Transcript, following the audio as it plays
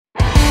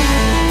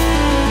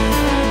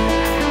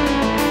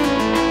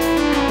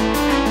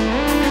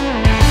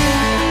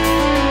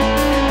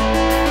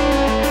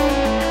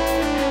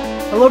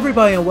Hello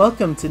everybody and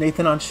welcome to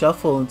Nathan on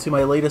Shuffle and to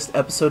my latest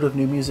episode of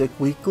New Music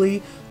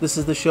Weekly. This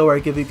is the show where I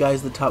give you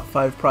guys the top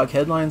 5 prog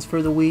headlines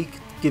for the week,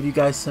 give you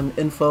guys some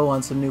info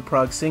on some new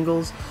prog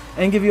singles,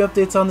 and give you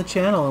updates on the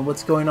channel and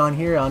what's going on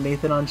here on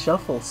Nathan on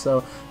Shuffle.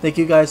 So thank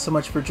you guys so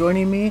much for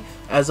joining me.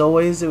 As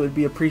always, it would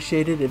be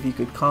appreciated if you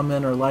could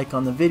comment or like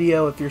on the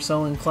video if you're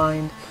so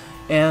inclined.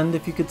 And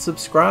if you could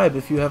subscribe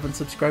if you haven't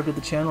subscribed to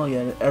the channel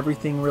yet.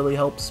 Everything really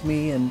helps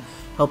me and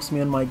helps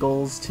me in my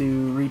goals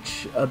to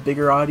reach a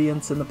bigger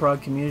audience in the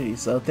prog community.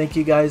 So thank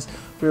you guys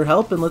for your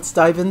help, and let's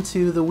dive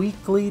into the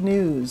weekly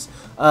news.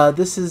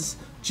 This is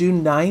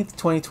June 9th,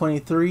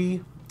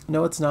 2023.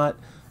 No, it's not.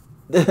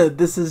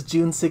 This is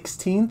June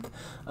 16th,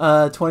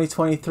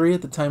 2023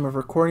 at the time of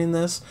recording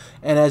this,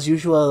 and as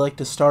usual I like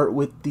to start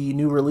with the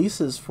new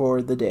releases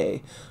for the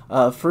day.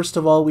 First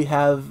of all, we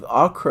have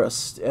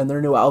AVKRVST and their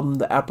new album,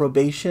 The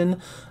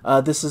Approbation.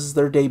 This is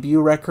their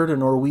debut record, a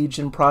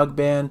Norwegian prog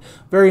band,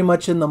 very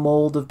much in the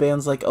mold of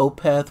bands like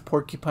Opeth,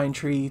 Porcupine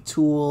Tree,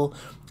 Tull.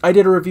 I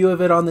did a review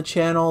of it on the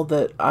channel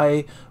that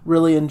I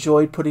really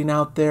enjoyed putting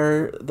out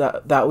there.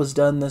 That was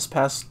done this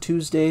past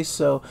Tuesday,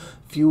 so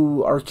if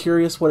you are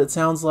curious what it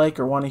sounds like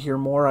or want to hear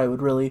more, I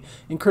would really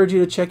encourage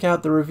you to check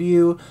out the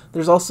review.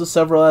 There's also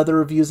several other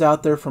reviews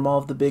out there from all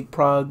of the big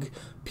prog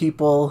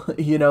people,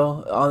 you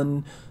know,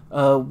 on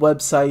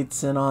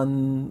websites and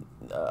on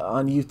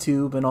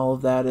YouTube and all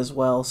of that as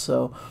well.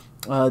 So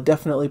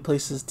definitely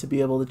places to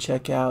be able to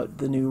check out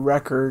the new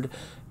record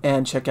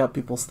and check out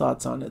people's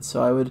thoughts on it.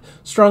 So I would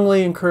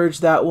strongly encourage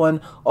that one.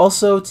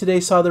 Also,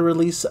 today saw the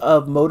release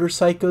of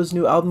Motorpsycho's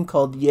new album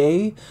called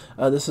Yay.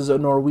 This is a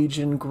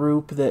Norwegian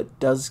group that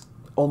does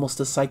almost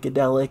a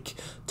psychedelic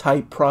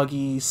type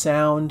proggy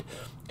sound.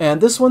 And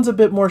this one's a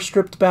bit more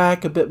stripped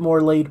back, a bit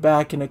more laid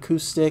back and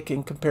acoustic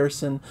in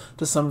comparison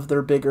to some of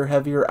their bigger,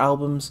 heavier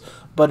albums.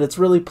 But it's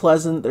really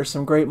pleasant. There's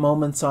some great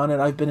moments on it.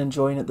 I've been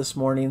enjoying it this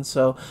morning,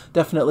 so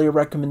definitely a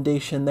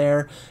recommendation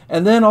there.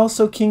 And then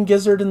also King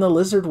Gizzard and the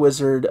Lizard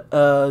Wizard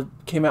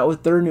came out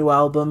with their new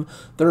album.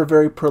 They're a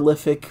very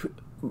prolific,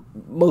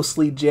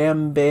 mostly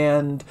jam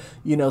band,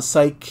 you know,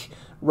 psych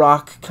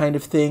rock kind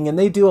of thing, and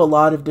they do a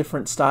lot of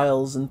different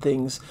styles and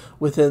things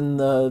within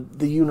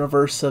the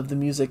universe of the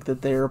music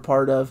that they're a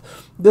part of.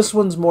 This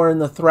one's more in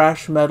the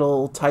thrash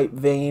metal type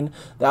vein.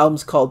 The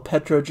album's called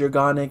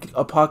Petrogeogonic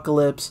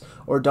Apocalypse,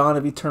 or Dawn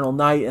of Eternal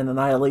Night and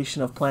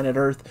Annihilation of Planet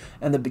Earth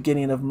and the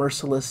Beginning of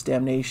Merciless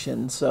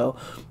Damnation. So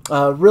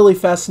really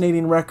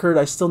fascinating record.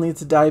 I still need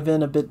to dive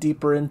in a bit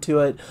deeper into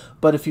it,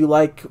 but if you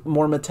like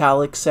more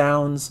metallic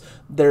sounds,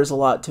 there's a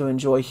lot to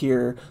enjoy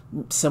here,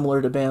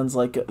 similar to bands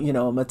like, you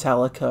know,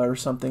 Metallica or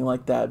something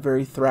like that.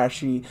 Very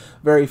thrashy,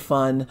 very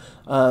fun,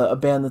 a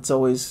band that's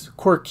always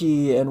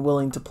quirky and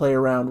willing to play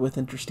around with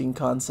interesting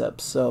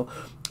concepts. So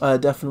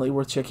definitely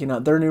worth checking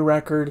out their new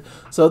record.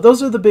 So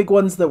those are the big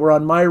ones that were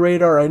on my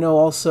radar. I know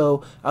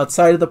also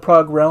outside of the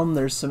prog realm,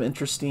 there's some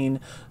interesting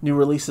new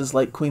releases,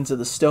 like Queens of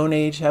the Stone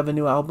Age have a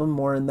new album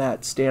more in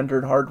that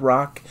standard hard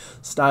rock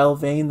style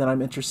vein that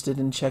I'm interested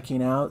in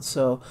checking out.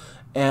 So,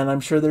 and I'm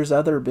sure there's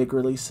other big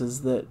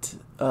releases that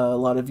a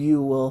lot of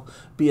you will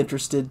be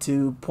interested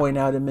to point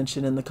out and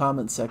mention in the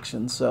comments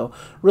section. So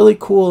really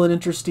cool and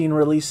interesting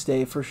release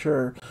day for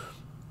sure.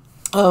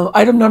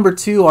 Item number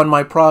 2 on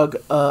my prog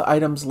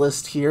items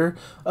list here,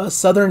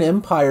 Southern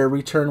Empire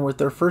returned with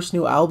their first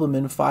new album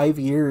in 5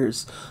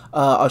 years.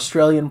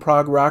 Australian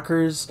prog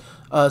rockers,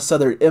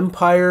 Southern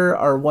Empire,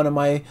 are one of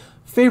my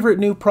favorite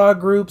new prog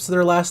groups.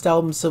 Their last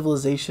album,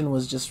 Civilization,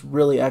 was just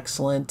really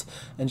excellent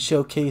and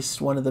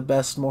showcased one of the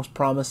best, most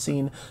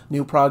promising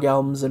new prog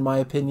albums in my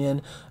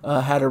opinion.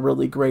 Had a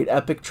really great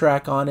epic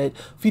track on it.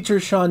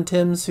 Features Sean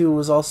Timms, who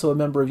was also a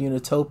member of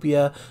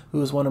Unitopia, who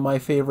was one of my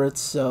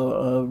favorites. So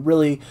a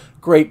really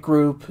great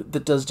group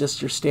that does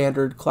just your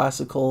standard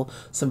classical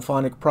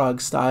symphonic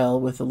prog style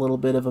with a little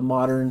bit of a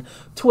modern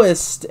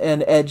twist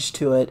and edge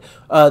to it.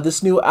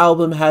 This new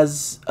album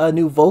has a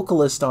new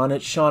vocalist on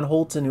it, Sean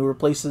Holton, who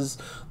replaces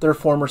their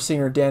former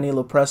singer Danny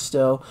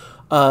Lopresto.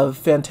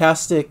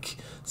 Fantastic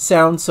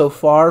sound so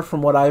far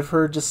from what I've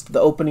heard. Just the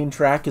opening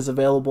track is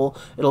available.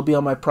 It'll be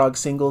on my prog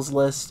singles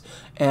list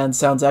and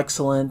sounds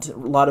excellent. A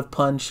lot of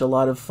punch, a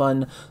lot of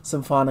fun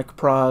symphonic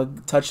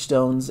prog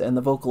touchstones, and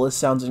the vocalist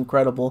sounds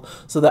incredible.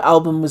 So the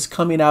album is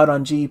coming out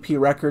on GEP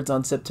Records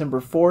on September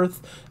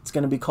 4th. It's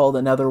going to be called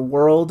Another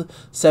World.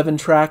 7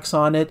 tracks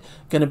on it.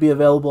 Going to be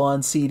available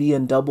on CD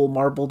and double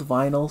marbled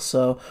vinyl.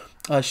 So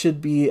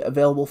should be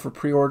available for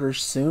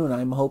pre-orders soon,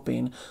 I'm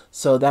hoping.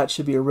 So that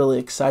should be a really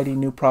exciting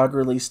new prog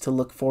release to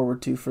look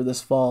forward to for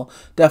this fall.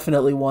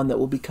 Definitely one that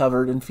will be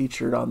covered and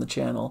featured on the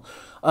channel.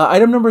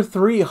 Item number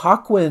 3,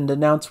 Hawkwind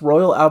announced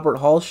Royal Albert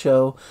Hall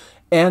show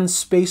and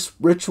Space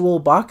Ritual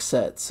box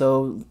set.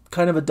 So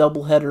kind of a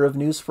double header of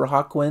news for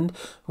Hawkwind,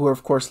 who are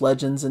of course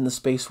legends in the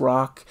space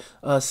rock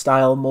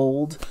style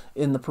mold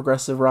in the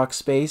progressive rock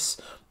space.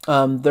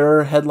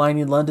 They're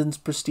headlining London's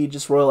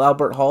prestigious Royal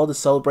Albert Hall to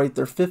celebrate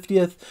their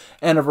 50th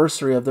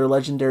anniversary of their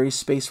legendary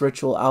Space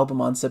Ritual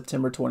album on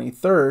September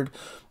 23rd.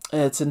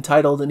 It's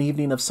entitled An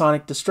Evening of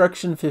Sonic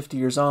Destruction, 50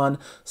 Years On,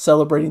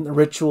 celebrating the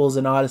rituals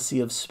and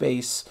odyssey of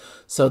space.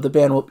 So the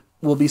band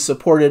will be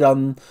supported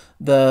on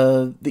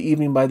the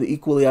evening by the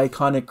equally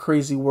iconic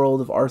Crazy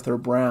World of Arthur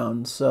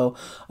Brown. So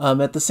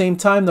at the same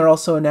time, they're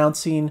also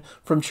announcing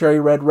from Cherry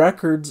Red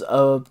Records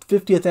a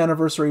 50th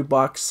anniversary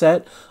box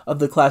set of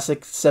the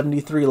classic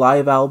 73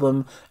 live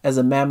album as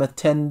a mammoth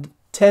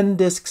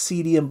 10-disc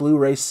CD and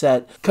Blu-ray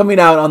set coming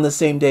out on the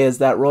same day as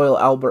that Royal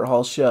Albert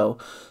Hall show.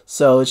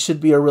 So it should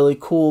be a really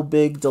cool,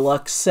 big,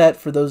 deluxe set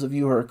for those of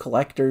you who are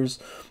collectors.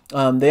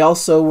 They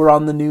also were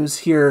on the news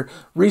here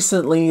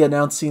recently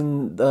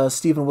announcing the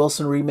Steven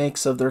Wilson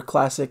remakes of their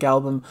classic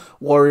album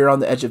Warrior on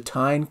the Edge of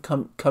Time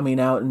coming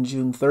out in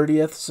June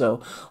 30th.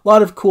 So a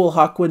lot of cool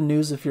Hawkwind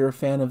news if you're a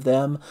fan of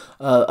them.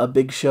 A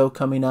big show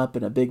coming up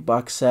and a big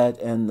box set,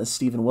 and the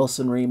Steven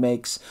Wilson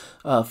remakes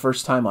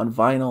first time on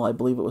vinyl. I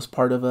believe it was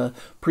part of a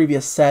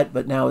previous set,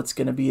 but now it's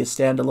going to be a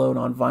standalone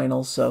on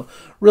vinyl. So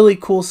really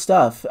cool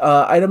stuff.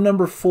 Item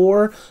number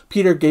 4,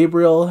 Peter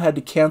Gabriel had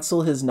to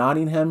cancel his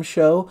Nottingham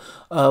show,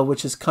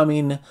 which is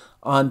coming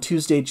on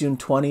Tuesday, June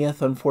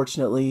 20th.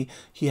 Unfortunately,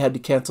 he had to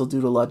cancel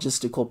due to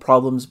logistical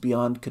problems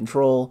beyond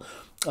control.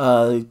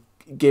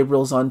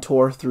 Gabriel's on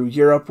tour through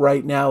Europe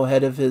right now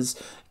ahead of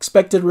his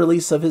expected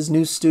release of his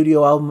new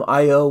studio album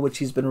I.O., which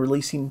he's been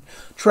releasing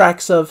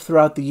tracks of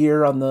throughout the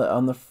year on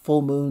the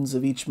full moons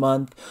of each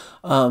month.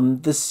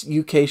 This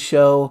UK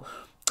show,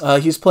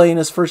 he's playing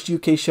his first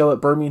UK show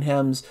at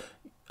Birmingham's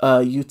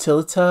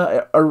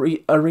Utilita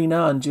Arena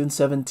on June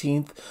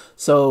 17th.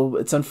 So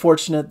it's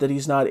unfortunate that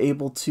he's not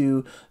able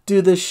to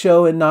do this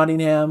show in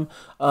Nottingham.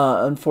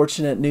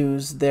 Unfortunate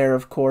news there,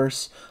 of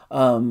course.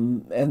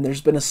 And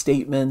there's been a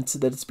statement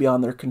that it's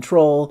beyond their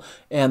control,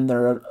 and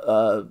they're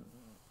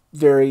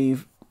very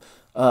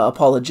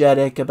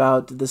apologetic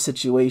about the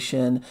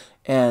situation.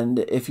 And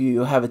if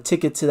you have a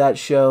ticket to that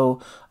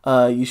show,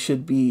 you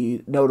should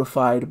be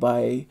notified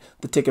by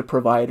the ticket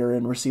provider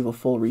and receive a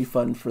full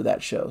refund for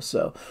that show.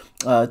 So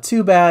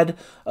too bad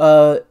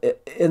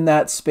in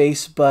that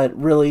space, but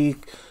really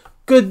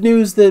good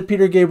news that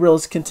Peter Gabriel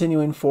is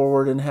continuing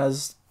forward and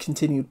has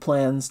continued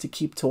plans to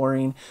keep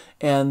touring,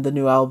 and the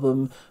new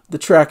album, the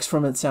tracks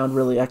from it sound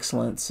really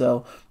excellent.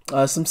 So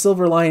some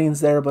silver linings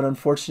there, but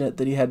unfortunate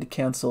that he had to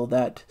cancel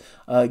that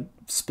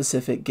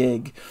specific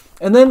gig.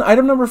 And then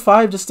item number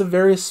 5, just a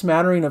various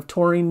smattering of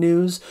touring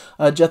news.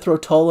 Jethro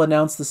Tull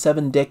announced the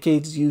 7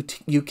 Decades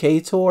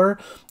UK tour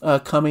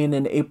coming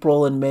in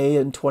April and May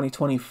in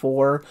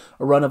 2024.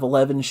 A run of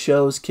 11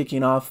 shows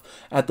kicking off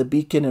at the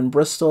Beacon in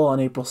Bristol on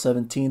April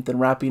 17th and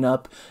wrapping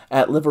up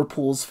at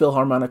Liverpool's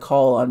Philharmonic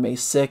Hall on May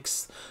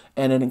 6th.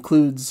 And it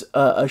includes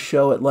a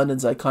show at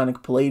London's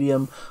iconic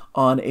Palladium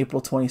on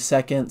April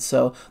 22nd.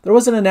 So there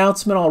was an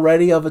announcement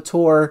already of a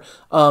tour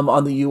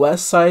on the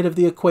U.S. side of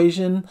the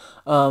equation.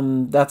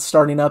 That's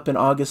starting up in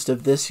August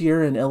of this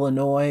year in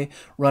Illinois,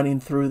 running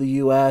through the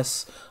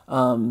U.S.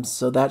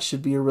 So that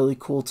should be a really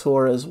cool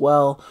tour as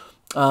well.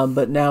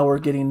 But now we're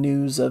getting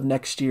news of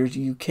next year's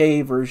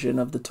UK version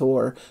of the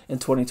tour in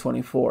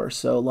 2024.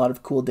 So a lot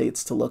of cool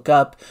dates to look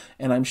up,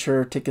 and I'm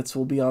sure tickets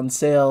will be on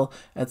sale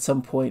at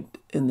some point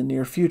in the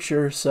near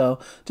future. So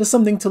just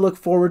something to look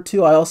forward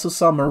to. I also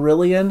saw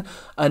Marillion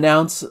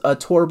announce a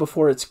tour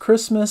before it's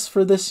Christmas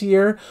for this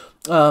year.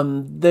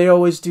 They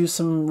always do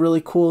some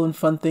really cool and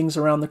fun things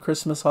around the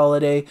Christmas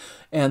holiday,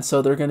 and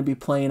so they're going to be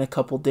playing a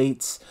couple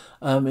dates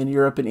in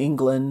Europe and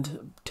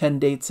England, 10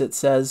 dates it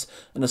says,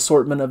 an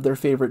assortment of their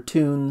favorite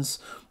tunes.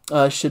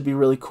 Should be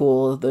really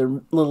cool.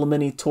 The little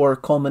mini tour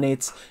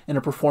culminates in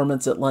a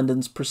performance at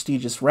London's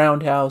prestigious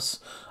Roundhouse.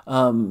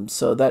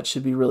 So that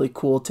should be really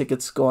cool.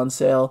 Tickets go on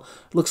sale.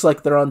 Looks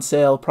like they're on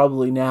sale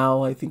probably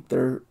now. I think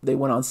they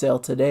went on sale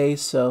today.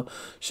 So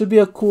should be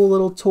a cool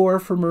little tour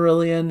for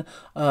Marillion.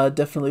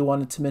 Definitely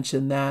wanted to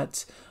mention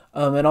that.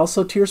 And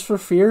also Tears for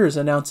Fears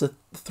announced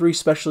 3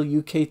 special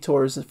UK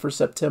tours for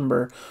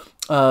September.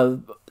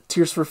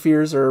 Tears for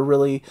Fears are a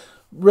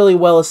really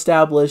well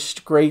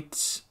established,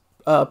 great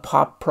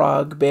pop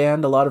prog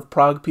band. A lot of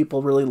prog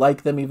people really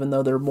like them, even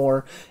though they're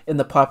more in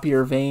the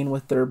poppier vein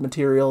with their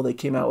material. They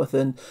came out with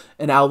an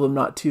album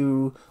not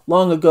too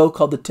long ago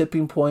called The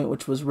Tipping Point,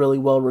 which was really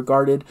well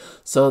regarded.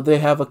 So they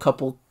have a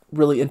couple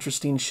really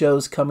interesting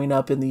shows coming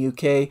up in the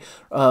UK.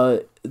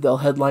 They'll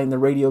headline the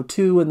Radio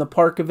 2 in the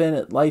Park event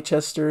at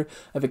Leicester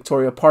at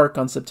Victoria Park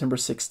on September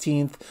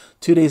 16th.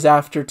 2 days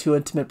after, 2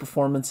 intimate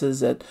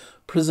performances at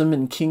Prism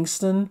in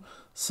Kingston.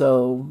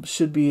 So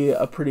should be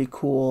a pretty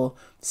cool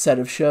set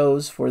of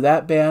shows for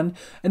that band.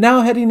 And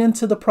now heading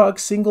into the Prog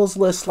singles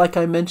list, like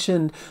I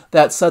mentioned,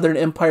 that Southern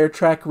Empire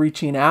track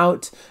Reaching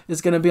Out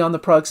is going to be on the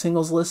Prog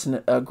singles list,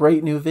 and a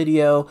great new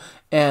video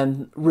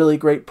and really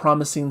great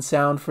promising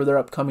sound for their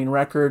upcoming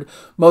record.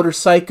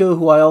 Motorpsycho,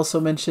 who I also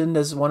mentioned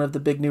as one of the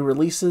big new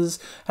releases,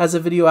 has a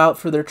video out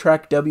for their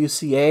track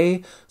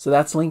WCA, so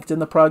that's linked in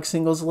the Prog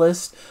singles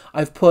list.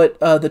 I've put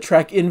the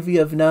track Envy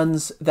of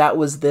Nuns, That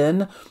Was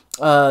Then,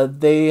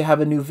 They have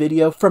a new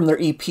video from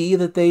their EP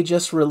that they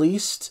just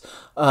released,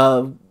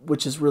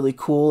 which is really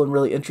cool and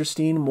really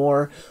interesting.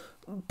 More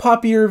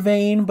poppier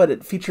vein, but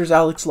it features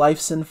Alex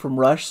Lifeson from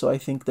Rush, so I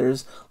think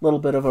there's a little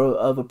bit of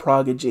a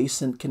Prog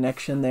adjacent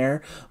connection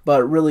there.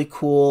 But really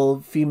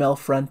cool female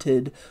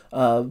fronted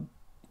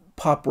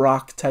pop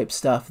rock type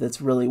stuff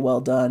that's really well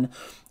done.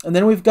 And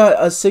then we've got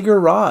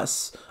Sigur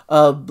Rós,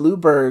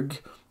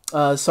 Blueberg.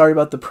 Sorry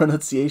about the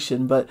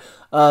pronunciation, but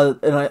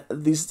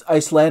these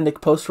Icelandic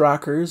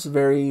post-rockers,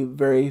 very,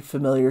 very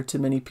familiar to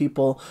many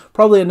people.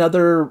 Probably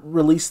another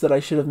release that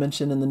I should have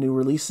mentioned in the new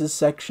releases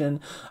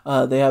section.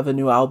 They have a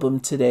new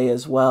album today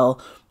as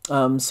well.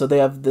 So they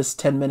have this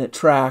 10-minute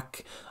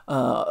track,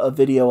 a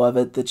video of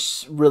it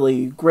that's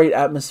really great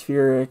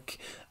atmospheric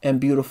and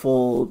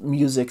beautiful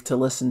music to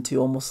listen to,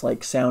 almost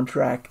like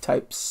soundtrack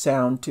type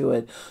sound to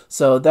it.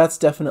 So that's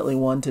definitely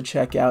one to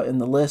check out in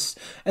the list.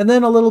 And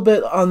then a little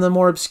bit on the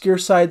more obscure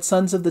side,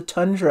 Sons of the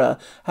Tundra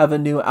have a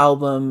new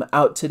album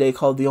out today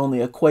called The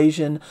Only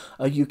Equation,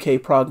 a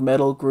UK prog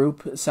metal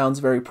group. It sounds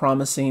very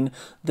promising.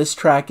 This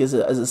track is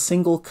a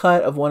single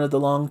cut of one of the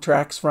long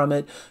tracks from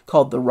it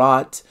called The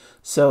Rot.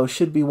 So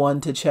should be one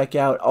to check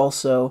out.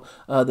 Also,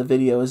 the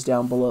video is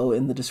down below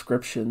in the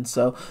description.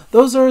 So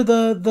those are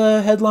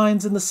the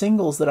headlines and the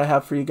singles that I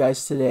have for you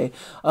guys today.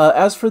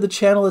 As for the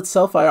channel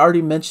itself, I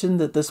already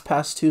mentioned that this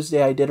past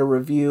Tuesday I did a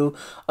review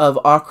of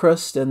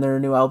Akrust and their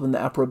new album, The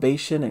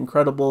Approbation.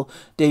 Incredible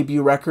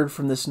debut record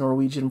from this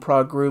Norwegian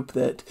prog group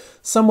that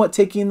somewhat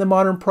taking the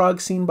modern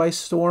prog scene by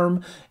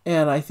storm,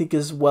 and I think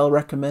is well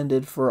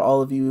recommended for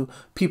all of you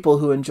people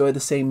who enjoy the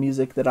same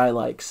music that I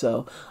like.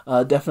 So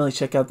definitely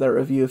check out that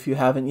review if you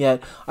haven't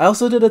yet. I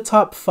also did a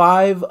top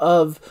 5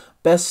 of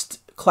best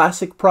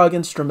classic prog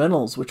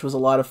instrumentals, which was a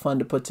lot of fun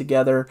to put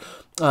together,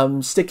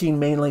 sticking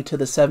mainly to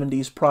the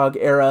 70s prog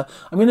era.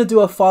 I'm going to do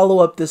a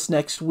follow-up this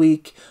next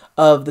week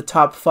of the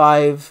top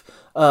 5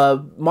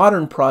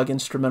 modern prog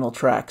instrumental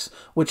tracks,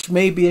 which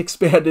may be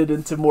expanded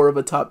into more of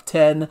a top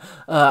 10.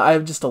 I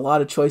have just a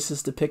lot of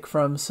choices to pick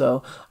from,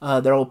 so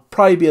there will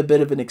probably be a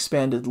bit of an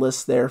expanded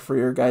list there for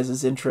your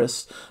guys'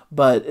 interest,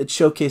 but it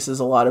showcases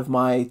a lot of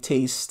my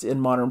taste in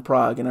modern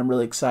prog, and I'm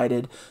really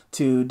excited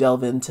to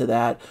delve into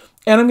that.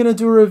 And I'm going to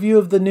do a review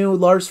of the new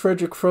Lars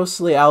Fredrik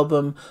Frosli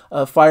album,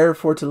 Fire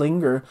for to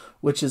Linger,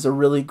 which is a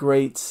really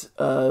great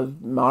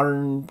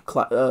modern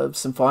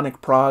symphonic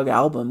prog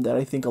album that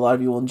I think a lot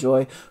of you will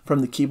enjoy, from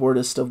the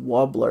keyboardist of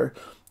Wobbler.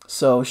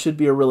 So it should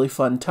be a really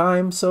fun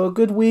time. So a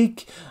good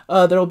week.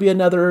 There will be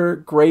another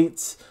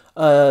great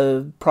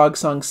Prog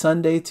Song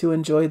Sunday to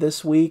enjoy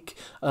this week.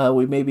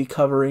 We may be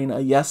covering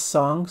a Yes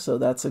song, so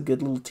that's a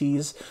good little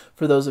tease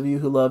for those of you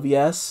who love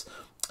Yes.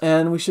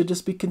 And we should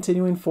just be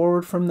continuing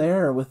forward from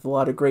there with a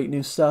lot of great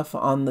new stuff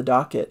on the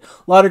docket.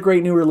 A lot of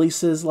great new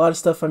releases, a lot of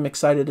stuff I'm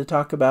excited to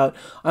talk about.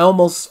 I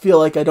almost feel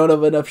like I don't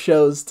have enough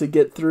shows to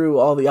get through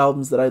all the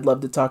albums that I'd love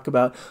to talk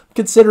about. I'm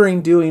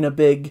considering doing a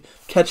big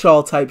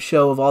catch-all type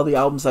show of all the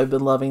albums I've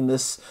been loving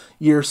this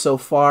year so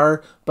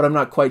far, but I'm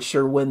not quite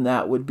sure when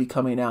that would be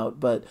coming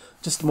out. But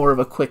just more of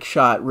a quick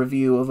shot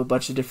review of a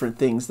bunch of different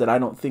things that I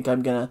don't think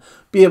I'm going to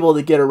be able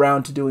to get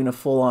around to doing a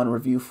full-on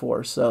review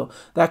for. So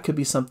that could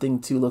be something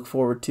to look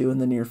forward to in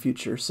the near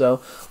future.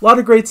 So a lot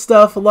of great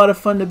stuff, a lot of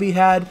fun to be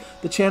had.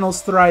 The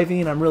channel's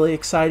thriving. I'm really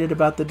excited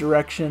about the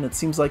direction. It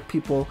seems like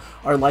people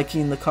are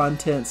liking the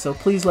content. So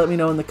please let me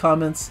know in the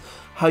comments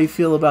how you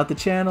feel about the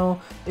channel,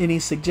 any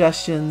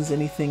suggestions,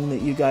 anything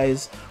that you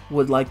guys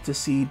would like to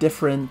see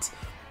different.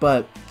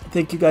 But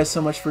thank you guys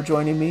so much for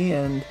joining me,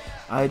 and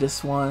I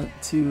just want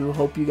to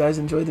hope you guys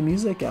enjoy the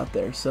music out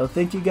there. So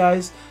thank you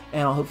guys,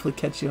 and I'll hopefully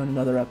catch you in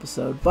another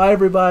episode. Bye,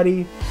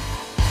 everybody!